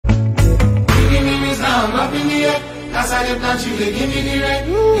As I did not you, they give me the rent.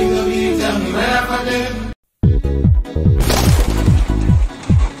 You don't need to tell me where I found it.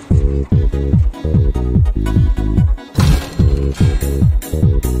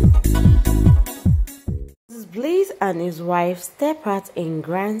 Bliss and his wife step out in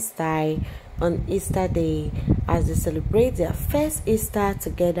grand style on Easter Day as they celebrate their first Easter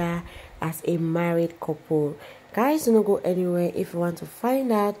together as a married couple. Guys, do not go anywhere if you want to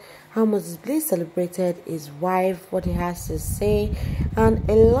find out how Moses Bliss celebrated his wife, what he has to say, and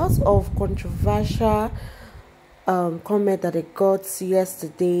a lot of controversial comment that they got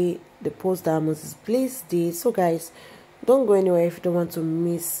yesterday, the post that Moses Bliss did. So guys, don't go anywhere if you don't want to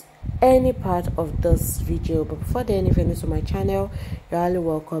miss any part of this video. But before then, if you're new to my channel, you're highly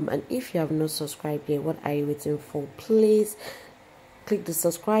welcome, and if you have not subscribed yet, what are you waiting for? Please click the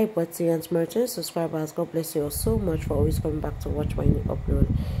subscribe button, and to my return subscribers, God bless you all so much for always coming back to watch my new upload.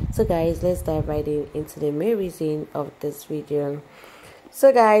 So guys, let's dive right into the main reason of this video.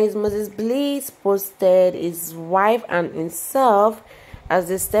 So guys, Moses Bliss posted his wife and himself as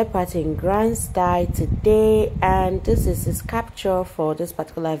they step out in grand style today, and this is his capture for this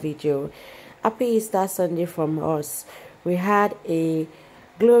particular video. Happy Easter Sunday from us. We had a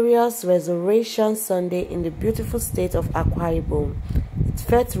glorious Resurrection Sunday in the beautiful state of Akwa Ibom. It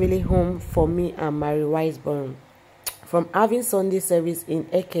felt really home for me and Mary Wiseborn. From having Sunday service in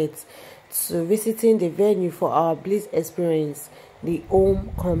Eket to visiting the venue for our Bliss experience, the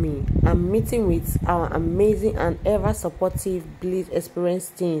homecoming, and meeting with our amazing and ever supportive Bliss experience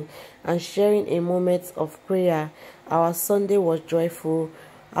team and sharing a moment of prayer, our Sunday was joyful.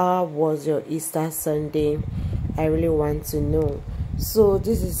 How was your Easter Sunday? I really want to know. So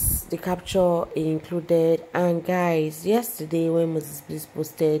this is the capture included. And guys, yesterday when Moses Bliss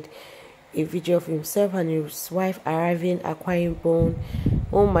posted a video of himself and his wife arriving at Akwa Ibom,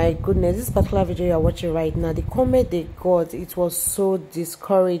 oh my goodness, this particular video you're watching right now, the comment they got, it was so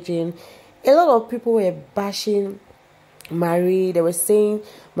discouraging. A lot of people were bashing Marie. They were saying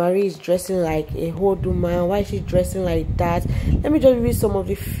Marie is dressing like a old woman. Why is she dressing like that? Let me just read some of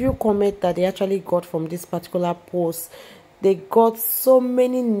the few comments that they actually got from this particular post. They got so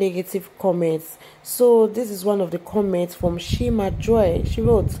many negative comments. So this is one of the comments from Shima Joy. She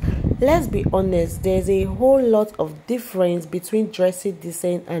wrote, "Let's be honest, there's a whole lot of difference between dressing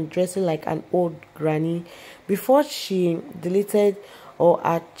decent and dressing like an old granny." Before she deleted or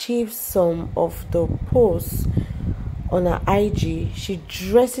achieved some of the posts on her IG, she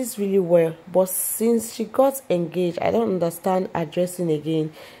dresses really well, but since she got engaged, I don't understand her dressing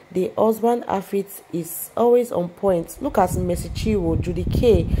again. The husband outfit is always on point. Look at Mercy Chiwo, Judy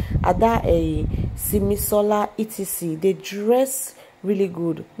K, Ada A, Simisola, etc. They dress really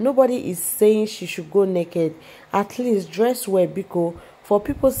good. Nobody is saying she should go naked. At least dress well, because for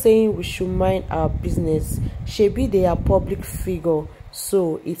people saying we should mind our business, shebi they are public figure,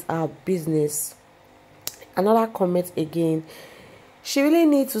 so it's our business. Another comment again, she really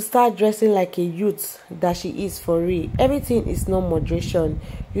needs to start dressing like a youth that she is for real. Everything is no moderation.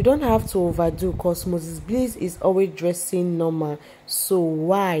 You don't have to overdo, because Moses Bliss is always dressing normal, so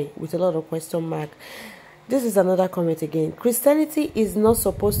why? With a lot of question mark. This is another comment again. Christianity is not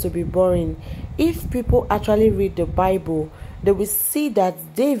supposed to be boring. If people actually read the Bible, they will see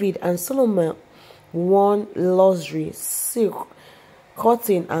that David and Solomon won luxury, silk,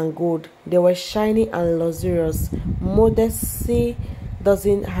 cotton and gold. They were shiny and luxurious. Modesty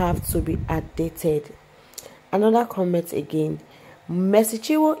doesn't have to be outdated. Another comment again. Mercy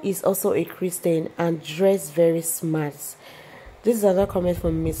Chiwo is also a Christian and dressed very smart. This is another comment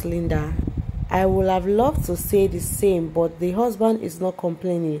from Miss Linda. I would have loved to say the same, but the husband is not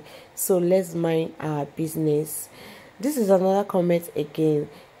complaining, so let's mind our business. This is another comment again.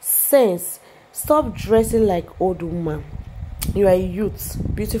 Sense, stop dressing like old woman. You are a youth,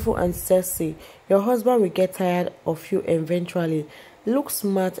 beautiful and sexy. Your husband will get tired of you eventually. Look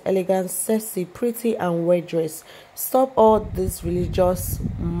smart, elegant, sexy, pretty and well dressed. Stop all this religious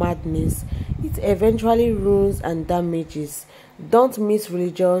madness. It eventually ruins and damages. Don't mix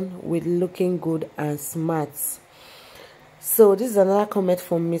religion with looking good and smart. So this is another comment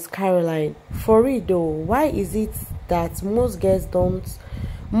from Miss Caroline. For real though, why is it that most girls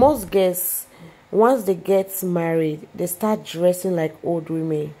once they get married, they start dressing like old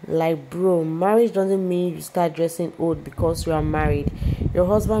women? Like, bro, marriage doesn't mean you start dressing old because you are married. Your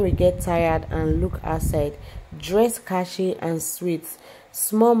husband will get tired and look outside. Dress catchy and sweet.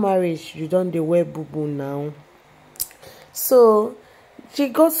 Small marriage, you don't dey wear boo-boo now. So she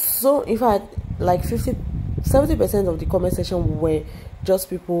got so, in fact, like 70% of the comment section were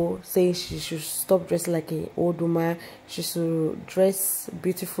just people saying she should stop dressing like an old woman, she should dress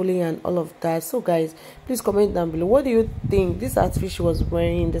beautifully and all of that. So guys, please comment down below, what do you think this outfit she was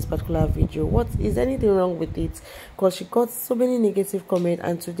wearing in this particular video? What is anything wrong with it? Because she got so many negative comments,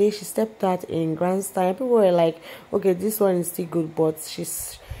 and today she stepped out in grand style. People were like, okay, this one is still good, but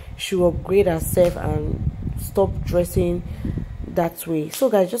she will upgrade herself and stop dressing that way. So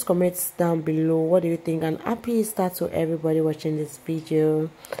guys, just comment down below, what do you think? And happy Easter to everybody watching this video.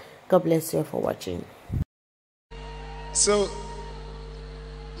 God bless you for watching. So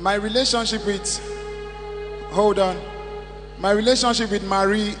my relationship with my relationship with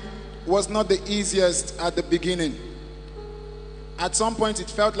Marie was not the easiest at the beginning. At some point it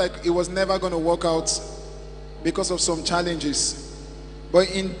felt like it was never going to work out because of some challenges, but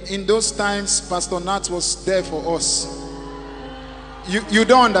in those times Pastor Nat was there for us. You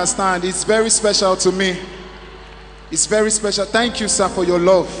don't understand. It's very special to me. It's very special. Thank you, sir, for your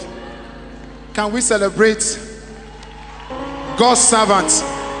love. Can we celebrate God's servants?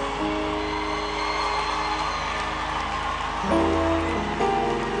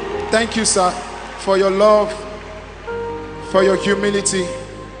 Thank you, sir, for your love, for your humility.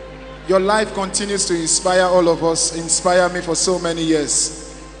 Your life continues to inspire all of us, inspire me for so many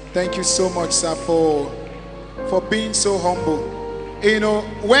years. Thank you so much, sir, for being so humble. You know,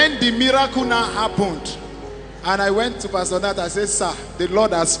 when the miracle now happened, and I went to Pastor Nat, I said, sir, the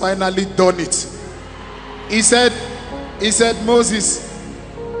Lord has finally done it. He said, Moses,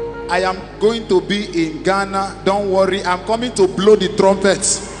 I am going to be in Ghana. Don't worry, I'm coming to blow the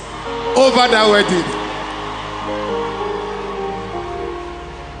trumpets over that wedding.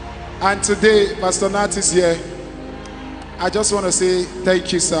 And today, Pastor Nat is here. I just want to say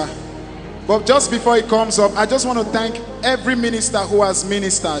thank you, sir. But just before he comes up, I just want to thank every minister who has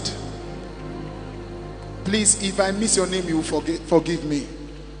ministered. Please, if I miss your name, you will forgive me.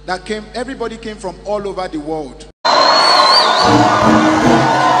 Everybody came from all over the world.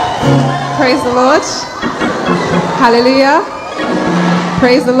 Praise the Lord. Hallelujah.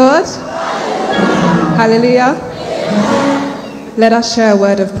 Praise the Lord. Hallelujah. Let us share a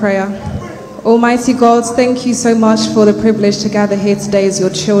word of prayer. Almighty God, thank you so much for the privilege to gather here today as your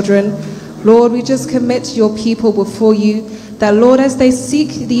children. Lord, we just commit your people before you, that, Lord, as they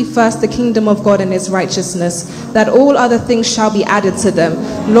seek thee first, the kingdom of God and his righteousness, that all other things shall be added to them.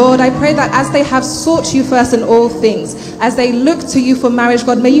 Lord, I pray that as they have sought you first in all things, as they look to you for marriage,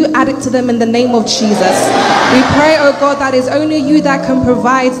 God, may you add it to them in the name of Jesus. We pray, oh God, that it's only you that can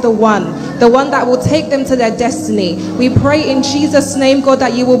provide the one that will take them to their destiny. We pray in Jesus' name, God,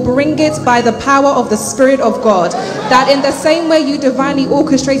 that you will bring it by the power of the Spirit of God, that in the same way you divinely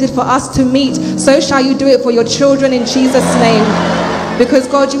orchestrated for us to meet, so shall you do it for your children in Jesus' name. Because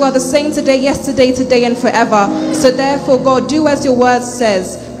God, you are the same today, yesterday, today, and forever. So therefore, God, do as your word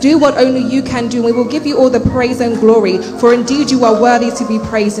says. Do what only you can do. We will give you all the praise and glory, for indeed you are worthy to be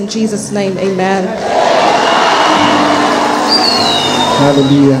praised. In Jesus' name, amen.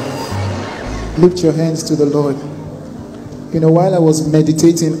 Hallelujah. Lift your hands to the Lord. You know, while I was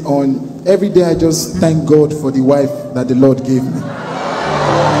meditating on every day, I just thank God for the wife that the Lord gave me.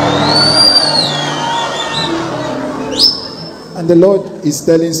 And the Lord is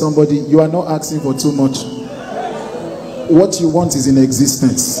telling somebody, you are not asking for too much. What you want is in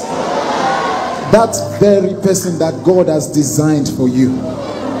existence. That very person that God has designed for you,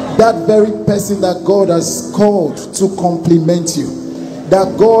 that very person that God has called to complement you,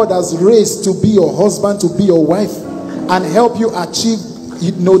 that God has raised to be your husband, to be your wife, and help you achieve,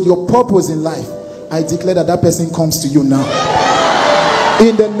 your purpose in life. I declare that that person comes to you now,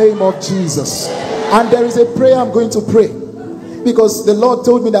 in the name of Jesus. And there is a prayer I'm going to pray, because the Lord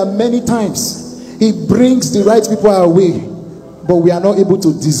told me that many times he brings the right people our way, but we are not able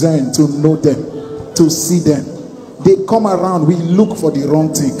to discern, to know them, to see them. They come around, we look for the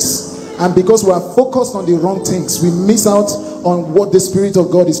wrong things, and because we are focused on the wrong things, we miss out on what the Spirit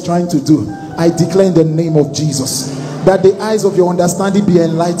of God is trying to do. I declare in the name of Jesus that the eyes of your understanding be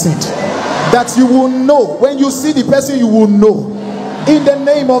enlightened, that you will know. When you see the person, you will know, in the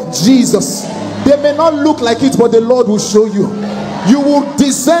name of Jesus. They may not look like it, but the Lord will show you. You will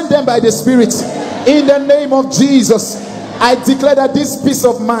discern them by the Spirit, in the name of Jesus. I declare that this peace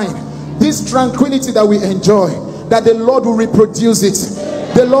of mind, this tranquility that we enjoy, that the Lord will reproduce it,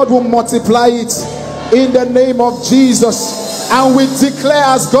 the Lord will multiply it, in the name of Jesus. And we declare,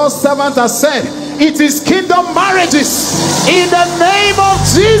 as God's servant has said, it is kingdom marriages, in the name of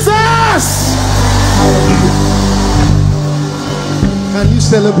Jesus. Can you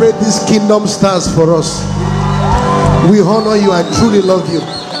celebrate these kingdom stars for us? We honor you and truly love you.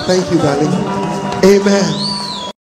 Thank you, darling. Amen.